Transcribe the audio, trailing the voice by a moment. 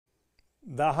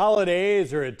The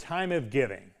holidays are a time of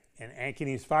giving, and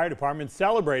Ankeny's Fire Department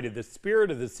celebrated the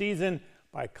spirit of the season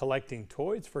by collecting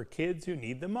toys for kids who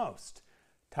need them most.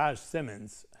 Taj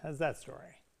Simmons has that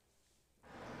story.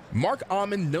 Mark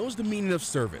Amon knows the meaning of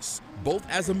service, both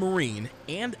as a Marine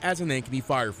and as an Ankeny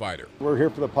firefighter. We're here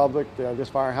for the public. This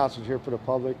firehouse is here for the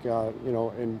public,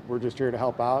 and we're just here to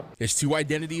help out. His two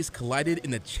identities collided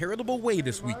in a charitable way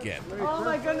this weekend. Oh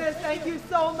my goodness, thank you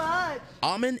so much.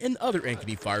 Amon and other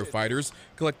Ankeny firefighters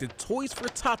collected toys for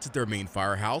Tots at their main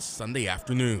firehouse Sunday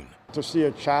afternoon. To see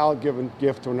a child give a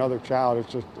gift to another child,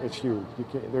 it's huge.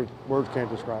 Words can't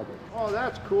describe it. Oh,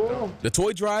 that's cool. The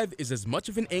toy drive is as much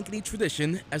of an Ankeny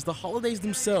tradition as the holidays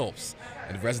themselves,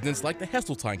 and residents like the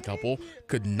Heseltine couple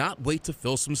could not wait to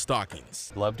fill some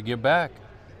stockings. Love to give back.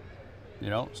 You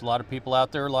know, there's a lot of people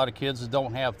out there, a lot of kids that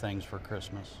don't have things for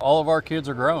Christmas. All of our kids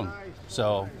are grown,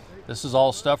 so this is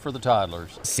all stuff for the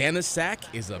toddlers. Santa's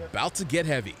sack is about to get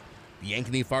heavy. The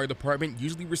Ankeny Fire Department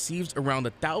usually receives around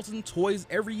 1,000 toys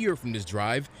every year from this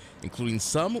drive, including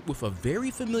some with a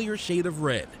very familiar shade of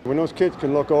red. When those kids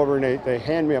can look over and they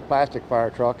hand me a plastic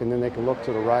fire truck, and then they can look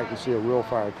to the right and see a real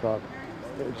fire truck.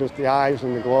 Just the eyes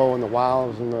and the glow and the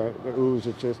wows and the oohs,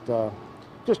 it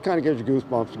just kind of gives you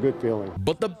goosebumps, a good feeling.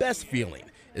 But the best feeling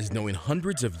is knowing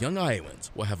hundreds of young Iowans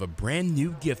will have a brand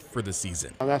new gift for the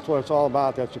season. And that's what it's all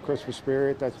about. That's the Christmas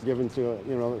spirit that's given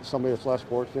to somebody that's less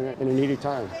fortunate in a needy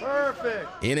time.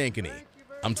 Perfect. In Ankeny,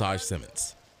 I'm Taj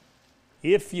Simmons.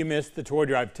 If you missed the toy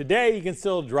drive today, you can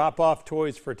still drop off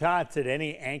toys for Tots at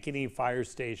any Ankeny fire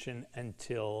station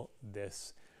until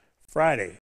this Friday.